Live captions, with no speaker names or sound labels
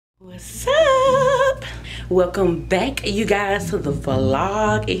What's up? Welcome back, you guys, to the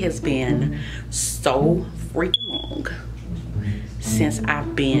vlog. It has been so freaking long since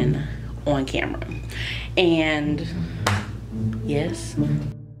I've been on camera, and yes,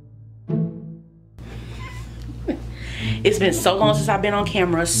 it's been so long since I've been on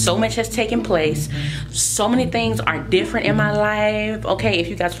camera. So much has taken place. So many things are different in my life. Okay, if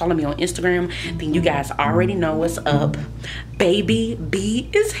you guys follow me on Instagram, then you guys already know what's up. Baby B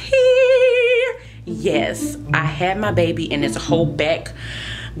is here. Yes, I had my baby, and there's a whole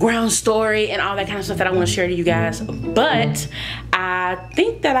background story and all that kind of stuff that I want to share to you guys. But I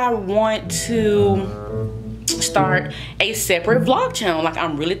think that I want to start a separate vlog channel. Like,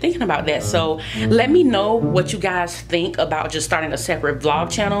 I'm really thinking about that. So let me know what you guys think about just starting a separate vlog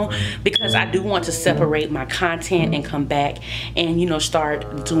channel, because I do want to separate my content and come back and, you know,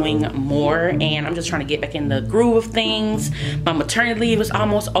 start doing more. And I'm just trying to get back in the groove of things. My maternity leave is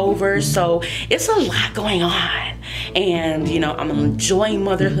almost over, so it's a lot going on, and you know, I'm enjoying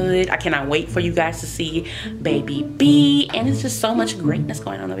motherhood. I cannot wait for you guys to see baby B, and it's just so much greatness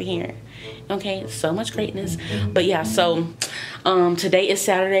going on over here. Okay, so much greatness. But yeah, so today is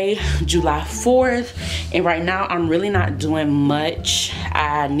Saturday, July 4th, and right now I'm really not doing much.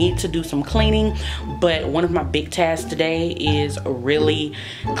 I need to do some cleaning, but one of my big tasks today is really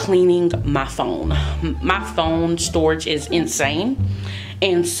cleaning my phone. My phone storage is insane,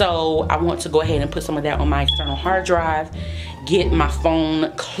 and so I want to go ahead and put some of that on my external hard drive, get my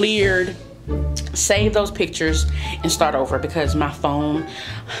phone cleared, save those pictures, and start over. Because my phone,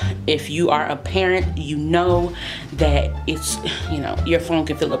 if you are a parent, you know that it's, you know, your phone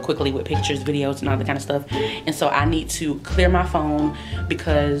can fill up quickly with pictures, videos, and all that kind of stuff. And so I need to clear my phone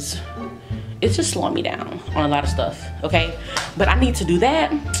because it's just slowing me down on a lot of stuff. Okay, but I need to do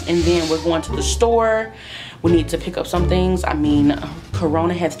that, and then we're going to the store. We need to pick up some things. I mean,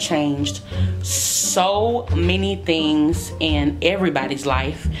 Corona has changed so many things in everybody's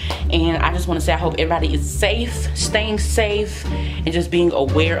life, and I just want to say I hope everybody is safe, staying safe, and just being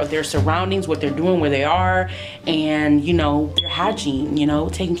aware of their surroundings, what they're doing, where they are, and, you know, their hygiene, you know,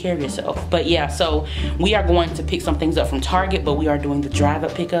 taking care of yourself. But yeah, so we are going to pick some things up from Target, but we are doing the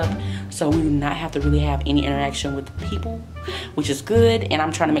drive-up pickup, so we do not have to really have any interaction with people, which is good. And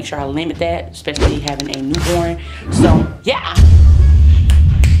I'm trying to make sure I limit that, especially having a newborn. So yeah,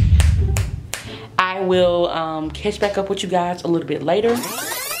 I will catch back up with you guys a little bit later.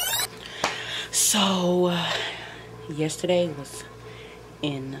 So yesterday was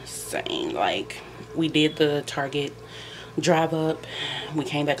insane. Like, we did the Target drive up, we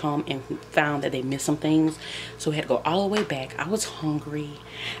came back home and found that they missed some things, so we had to go all the way back. I was hungry,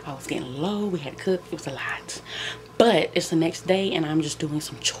 I was getting low, we had to cook, it was a lot. But it's the next day, and I'm just doing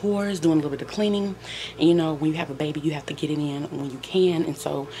some chores, doing a little bit of cleaning. And you know, when you have a baby, you have to get it in when you can. And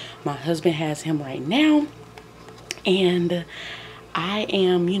so my husband has him right now, and I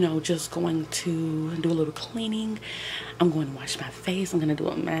am, you know, just going to do a little cleaning. I'm going to wash my face. I'm going to do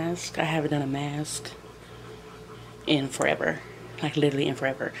a mask. I haven't done a mask in forever, like literally in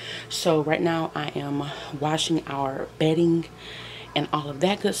forever. So right now I am washing our bedding and all of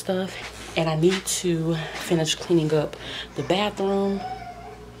that good stuff, and I need to finish cleaning up the bathroom.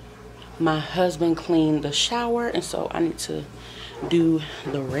 My husband cleaned the shower, and so I need to do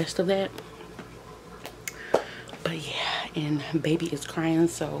the rest of that. But yeah, and baby is crying,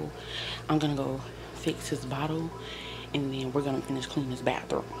 so I'm gonna go fix his bottle, and then we're gonna finish cleaning his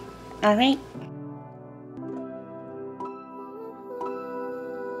bathroom. All right.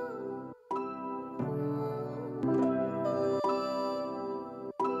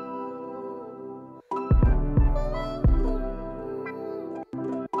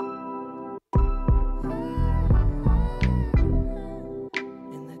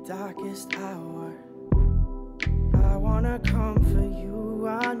 Darkest hour, I wanna come for you.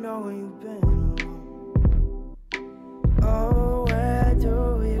 I know you've been alone. Oh, where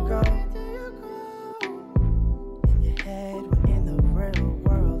do you go? In your head when in the real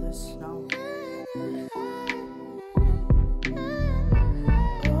world is snow.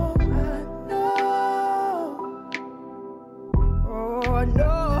 Oh, I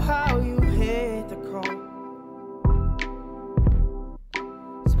know how you hit the cold.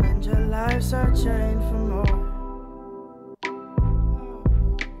 Spend your life searching for more.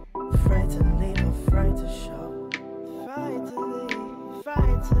 Afraid to leave, afraid to show. Afraid to leave,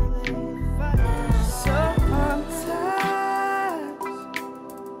 afraid to leave, afraid to show. Sometimes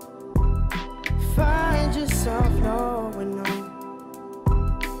find yourself knowing no.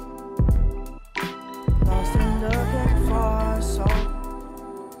 Lost and looking for a soul.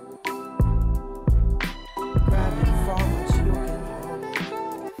 Grabbing for what you can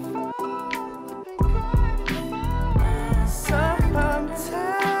hold.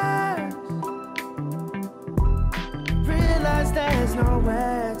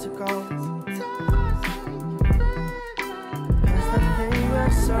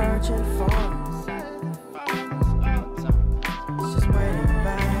 searching for. It's just waiting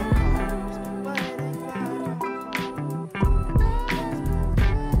back home.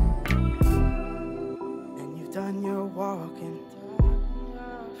 And you've done your walking,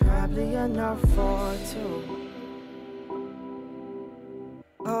 probably enough for two.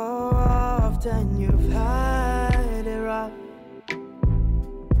 Oh, often you've had it rough,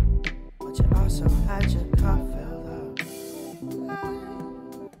 but you also had your cup filled up.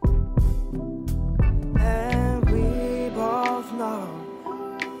 And we both know,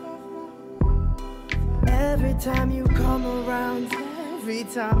 every time you come around, every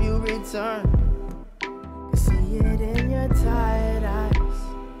time you return, you see it in your tired eyes,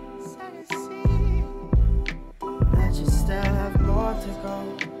 that you still have more to go.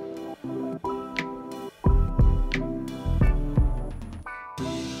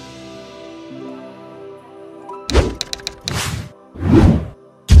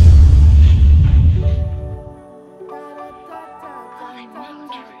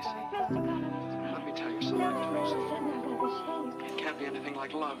 Let me tell you something, Teresa. It can't be anything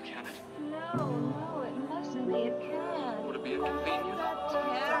like love, can it? No, it mustn't be. It can't. Would it be inconvenient?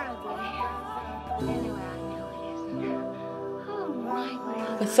 Terribly. Anyway, I know it isn't. Oh my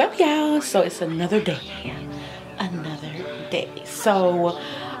God. What's up, y'all? So it's another day. So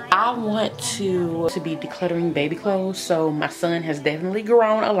I want to be decluttering baby clothes. So my son has definitely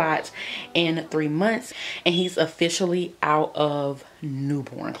grown a lot in 3 months, and he's officially out of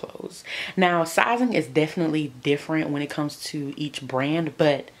newborn clothes. Now, sizing is definitely different when it comes to each brand,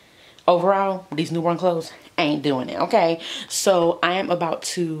 but overall, these newborn clothes ain't doing it, okay? So I am about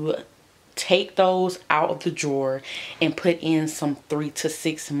to take those out of the drawer and put in some 3 to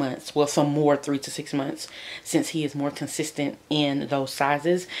 6 months, well, some more 3 to 6 months, since he is more consistent in those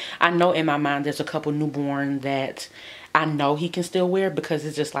sizes. I know in my mind there's a couple newborn that I know he can still wear because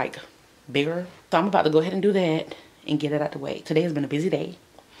it's just like bigger. So I'm about to go ahead and do that and get it out the way. Today has been a busy day.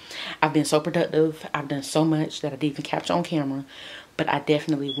 I've been so productive. I've done so much that I didn't even capture on camera, but I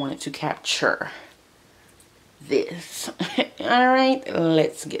definitely wanted to capture this. All right,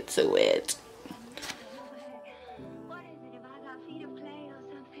 let's get to it. What is it about our feet of clay or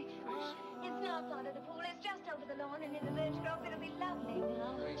something? It's not under the pool. It's just over the lawn and in the birch grove. It'll be lovely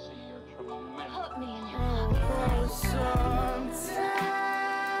now. Tracy, you're tremendous. Put me in your Sometimes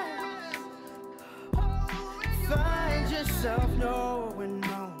find yourself nowhere,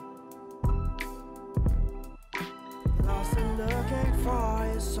 no. Lost and looking for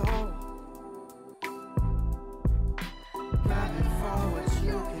your soul. Grabbing for what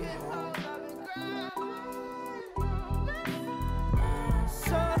you can hold.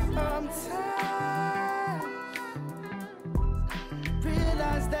 Sometimes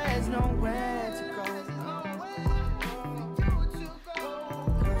realize there's nowhere to go.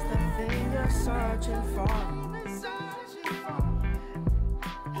 'Cause the thing you're searching for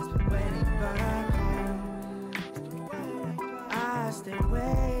has been waiting back home. I stay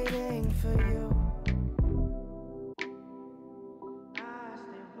waiting for you.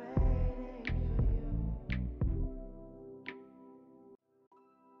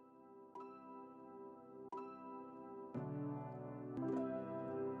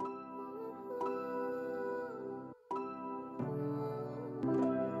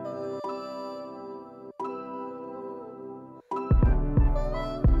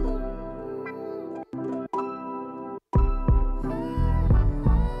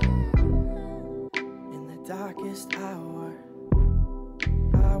 Darkest hour,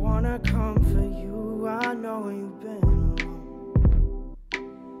 I wanna comfort you. I know you've been alone.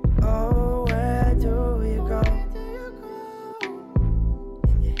 Oh, where do you go?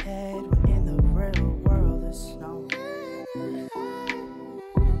 In your head when in the real world there's snow.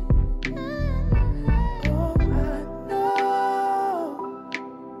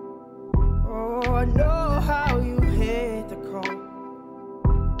 Oh, I know how you hate the cold.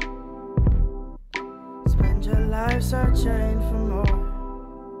 Spend your life searching for more.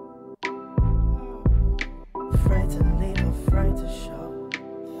 Afraid to leave, afraid to show.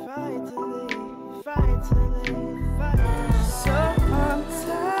 Fight to leave, fight to leave, fight to show. Sometimes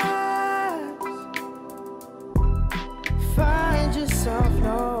find yourself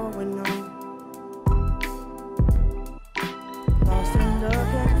nowhere, no. Lost and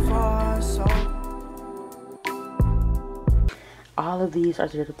looking for a soul. All of these are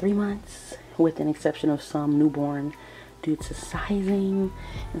 0 to 3 months, with an exception of some newborn due to sizing.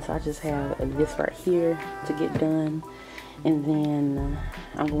 And so I just have this right here to get done, and then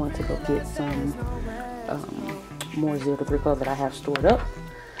I'm going to go get some more 0 to 3 clothes that I have stored up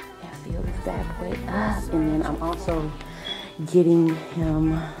and fill this bad boy up. And then I'm also getting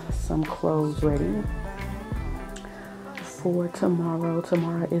him some clothes ready for tomorrow.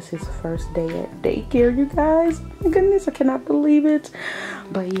 Tomorrow is his first day at daycare, you guys. Oh my goodness, I cannot believe it.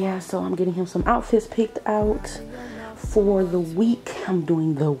 But yeah, so I'm getting him some outfits picked out for the week. I'm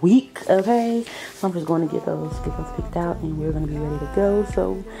doing the week, okay? So I'm just going to get those picked out, and we're going to be ready to go.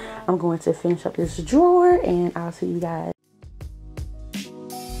 So I'm going to finish up this drawer, and I'll see you guys.